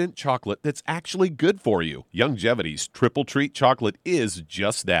rich, decadent chocolate that's actually good for you. Youngevity's Triple Treat chocolate is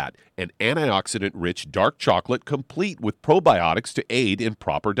just that, an antioxidant-rich dark chocolate complete with probiotics to aid in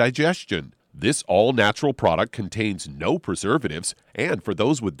proper digestion. This all-natural product contains no preservatives, and for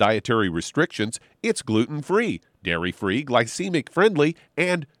those with dietary restrictions, it's gluten-free, dairy-free, glycemic-friendly,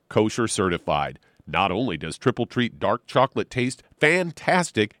 and kosher certified. Not only does Triple Treat dark chocolate taste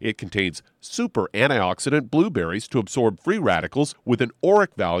fantastic, it contains super antioxidant blueberries to absorb free radicals with an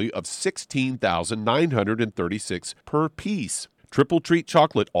ORAC value of 16,936 per piece. Triple Treat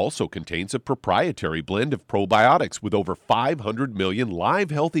chocolate also contains a proprietary blend of probiotics with over 500 million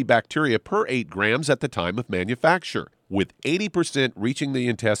live healthy bacteria per 8 grams at the time of manufacture, with 80% reaching the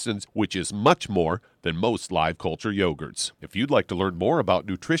intestines, which is much more than most live culture yogurts. If you'd like to learn more about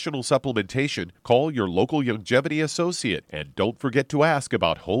nutritional supplementation, call your local Youngevity associate, and don't forget to ask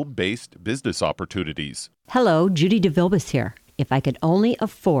about home-based business opportunities. Hello, Judy DeVilbiss here. if I could only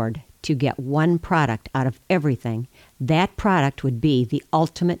afford to get one product out of everything, that product would be the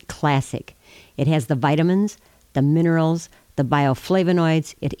Ultimate Classic. It has the vitamins, the minerals, the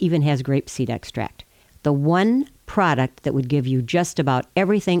bioflavonoids. It even has grapeseed extract. The one product that would give you just about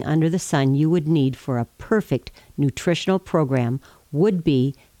everything under the sun you would need for a perfect nutritional program would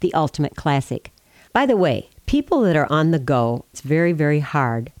be the Ultimate Classic. By the way, people that are on the go, it's very, very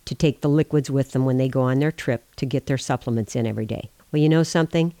hard to take the liquids with them when they go on their trip to get their supplements in every day. Well, you know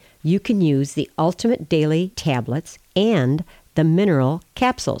something? You can use the Ultimate Daily tablets and the mineral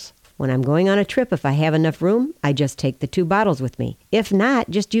capsules. When I'm going on a trip, if I have enough room, I just take the 2 bottles with me. If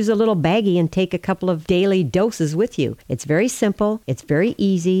not, just use a little baggie and take a couple of daily doses with you. It's very simple. It's very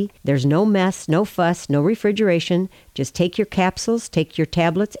easy. There's no mess, no fuss, no refrigeration. Just take your capsules, take your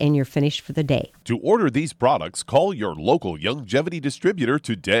tablets, and you're finished for the day. To order these products, call your local Youngevity distributor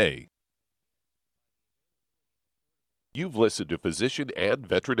today. You've listened to physician and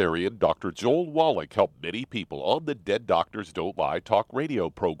veterinarian Dr. Joel Wallach help many people on the Dead Doctors Don't Lie talk radio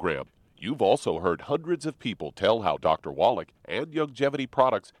program. You've also heard hundreds of people tell how Dr. Wallach and Youngevity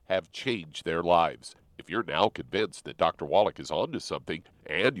products have changed their lives. If you're now convinced that Dr. Wallach is onto something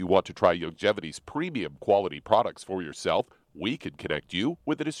and you want to try Youngevity's premium quality products for yourself, we can connect you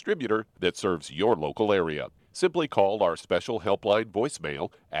with a distributor that serves your local area. Simply call our special helpline voicemail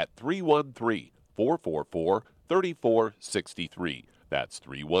at 313-444-3463. That's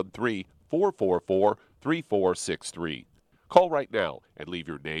 313-444-3463. Call right now and leave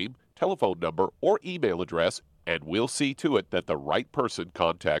your name, telephone number, or email address, and we'll see to it that the right person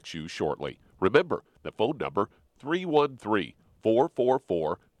contacts you shortly. Remember, the phone number,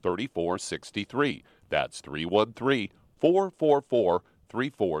 313-444-3463. That's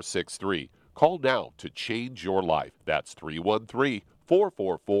 313-444-3463. Call now to change your life. That's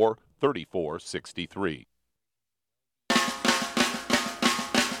 313-444-3463.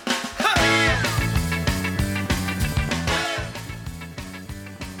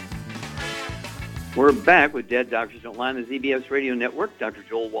 We're back with Dead Doctors Don't Lie on the ZBS Radio Network. Dr.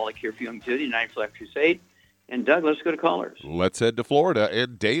 Joel Wallach here for Youngevity, Ninth Life Crusade. And Doug, let's go to callers. Let's head to Florida.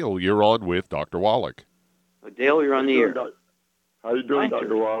 And Dale, you're on with Dr. Wallach. Dale, you're on the air. How you doing,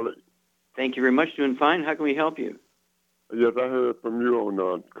 Dr. Wallach? Thank you very much. Doing fine. How can we help you? Yes, I heard from you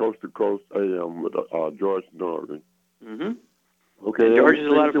on Coast to Coast AM with George Norrie. Mm-hmm. Okay. And George is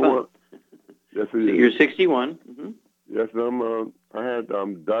a lot of fun. Yes, he is. You're 61. Mm-hmm. Yes, I had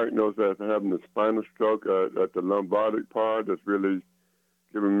diagnosed as having a spinal stroke at the lombardic part that's really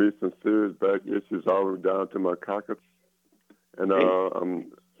giving me some serious back issues all the way down to my caucus. And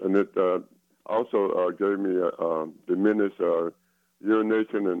it also gave me diminished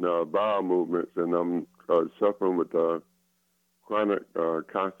urination and bowel movements, and I'm suffering with chronic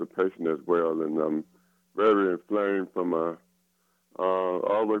constipation as well, and I'm very inflamed from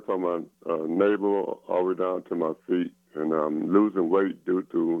all the way from my navel all the way down to my feet, and I'm losing weight due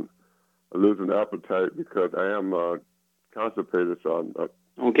to losing appetite because I am constipated. So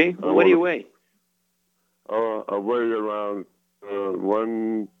okay. What do you weigh? I weigh around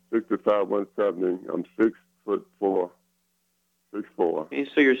 165, 170. I'm 6'4". 6'4". Okay,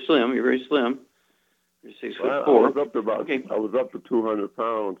 so you're slim. You're very slim. You're 6'4". I was up to I was up to 200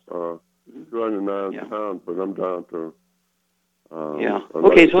 pounds, 209 pounds, but I'm down to.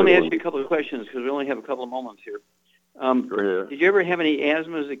 Okay, so let me ask you a couple of questions because we only have a couple of moments here. Go ahead. Did you ever have any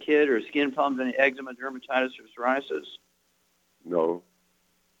asthma as a kid, or skin problems, any eczema, dermatitis, or psoriasis? No.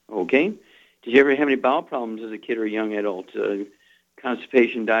 Okay. Did you ever have any bowel problems as a kid or a young adult?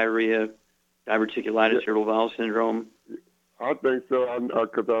 Constipation, diarrhea, diverticulitis, irritable bowel syndrome? I think so,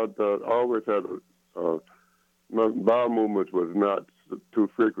 because I always had my bowel movements was not too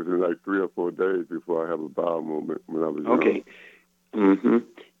frequent, like 3 or 4 days before I have a bowel movement when I was young. Okay. Mm-hmm.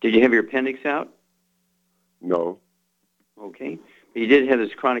 Did you have your appendix out? No. Okay. But you did have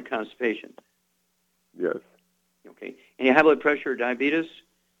this chronic constipation? Yes. Okay. Any high blood pressure or diabetes?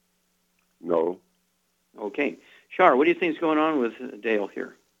 No. Okay. Shar, what do you think is going on with Dale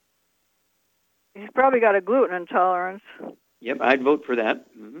here? He's probably got a gluten intolerance. Yep, I'd vote for that.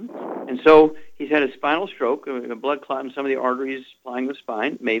 Mm-hmm. And so he's had a spinal stroke, a blood clot in some of the arteries supplying the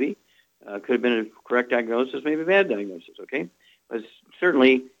spine, maybe. Could have been a correct diagnosis, maybe a bad diagnosis, okay? But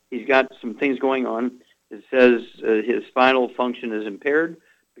certainly he's got some things going on that says his spinal function is impaired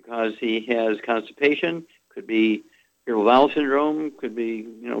because he has constipation, could be irritable bowel syndrome, could be,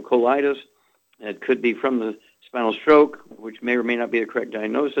 colitis. It could be from the spinal stroke, which may or may not be the correct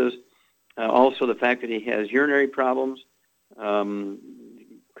diagnosis. Also, the fact that he has urinary problems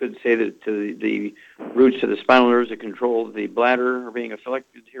could say that the roots to the spinal nerves that control the bladder are being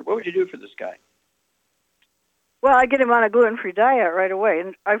affected here. What would you do for this guy? Well, I get him on a gluten-free diet right away,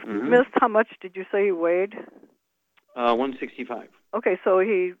 and I've missed how much did you say he weighed? 165. Okay, so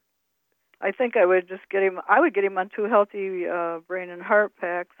I think I would just get him. I would get him on 2 healthy brain and heart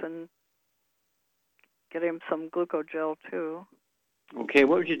packs, and get him some glucogel too. Okay,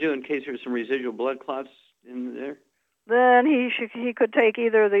 what would you do in case there's some residual blood clots in there? Then he could take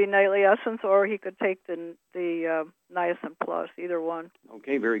either the Nightly Essence or he could take the Niacin Plus, either one.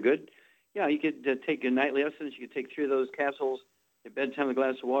 Okay, very good. Yeah, you could take a Nightly Essence. You could take 3 of those capsules at bedtime with a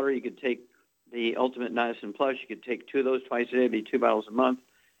glass of water. You could take the Ultimate Niacin Plus. You could take 2 of those twice a day. It'd be 2 bottles a month.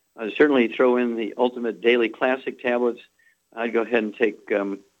 Certainly throw in the Ultimate Daily Classic tablets. I'd go ahead and take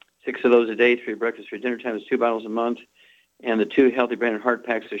 6 of those a day, 3 breakfast, 3 dinner times, 2 bottles a month, and the 2 Healthy Brain and Heart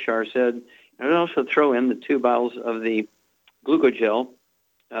packs, as Shar said. And I'd also throw in the 2 bottles of the glucogel,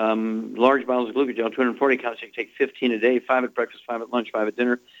 large bottles of glucogel, 240 counts. You can take 15 a day, 5 at breakfast, 5 at lunch, 5 at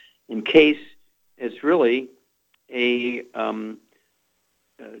dinner, in case it's really a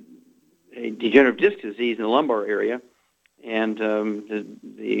degenerative disc disease in the lumbar area, and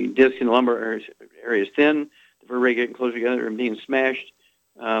the disc in the lumbar area is thin, the vertebrae getting closer together and being smashed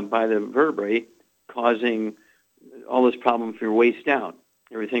by the vertebrae, causing all this problem from your waist down,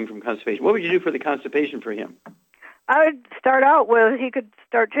 everything from constipation. What would you do for the constipation for him? I would start out with, he could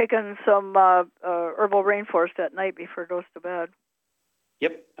start taking some herbal rainforest at night before he goes to bed.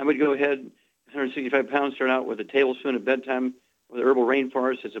 Yep, I would go ahead, 165 pounds, start out with a tablespoon at bedtime with herbal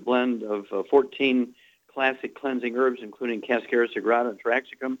rainforest. It's a blend of 14 classic cleansing herbs, including Cascara sagrada and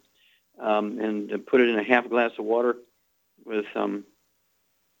Taraxacum, and put it in a half glass of water with,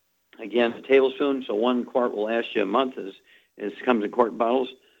 again, a tablespoon. So 1 quart will last you a month, as it comes in quart bottles.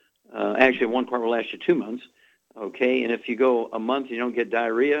 Actually, 1 quart will last you 2 months. Okay, and if you go a month and you don't get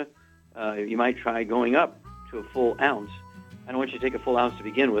diarrhea, you might try going up to a full ounce. I don't want you to take a full ounce to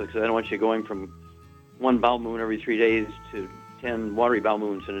begin with, because I don't want you going from 1 bowel movement every 3 days to 10 watery bowel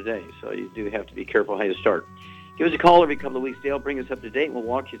movements in a day. So you do have to be careful how you start. Give us a call every couple of weeks, Dale. Bring us up to date, and we'll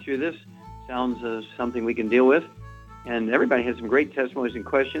walk you through this. Sounds something we can deal with. And everybody has some great testimonies and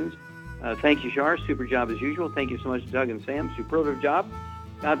questions. Thank you, Shar. Super job as usual. Thank you so much, Doug and Sam. Superlative job.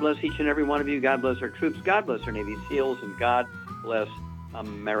 God bless each and every one of you. God bless our troops. God bless our Navy SEALs. And God bless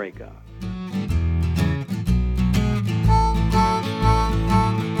America.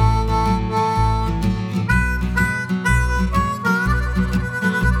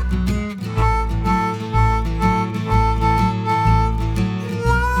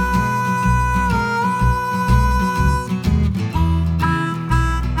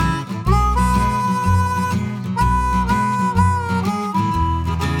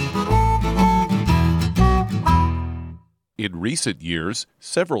 In recent years,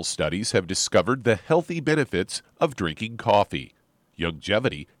 several studies have discovered the healthy benefits of drinking coffee.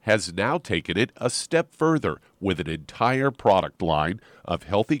 Youngevity has now taken it a step further with an entire product line of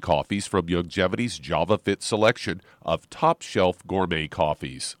healthy coffees from Youngevity's JavaFit selection of top-shelf gourmet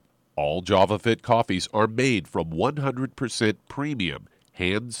coffees. All JavaFit coffees are made from 100% premium,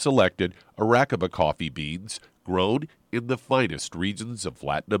 hand-selected Arabica coffee beans grown in the finest regions of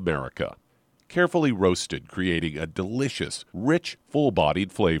Latin America. Carefully roasted, creating a delicious, rich,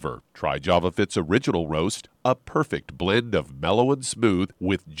 full-bodied flavor. Try JavaFit's original roast, a perfect blend of mellow and smooth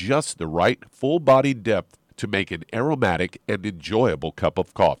with just the right full-bodied depth to make an aromatic and enjoyable cup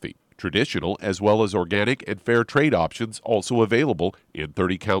of coffee. Traditional as well as organic and fair trade options also available in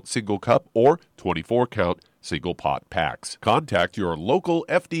 30-count single cup or 24-count single pot packs. Contact your local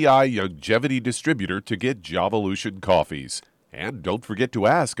FDI Youngevity distributor to get Javalution coffees. And don't forget to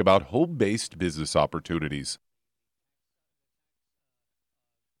ask about home-based business opportunities.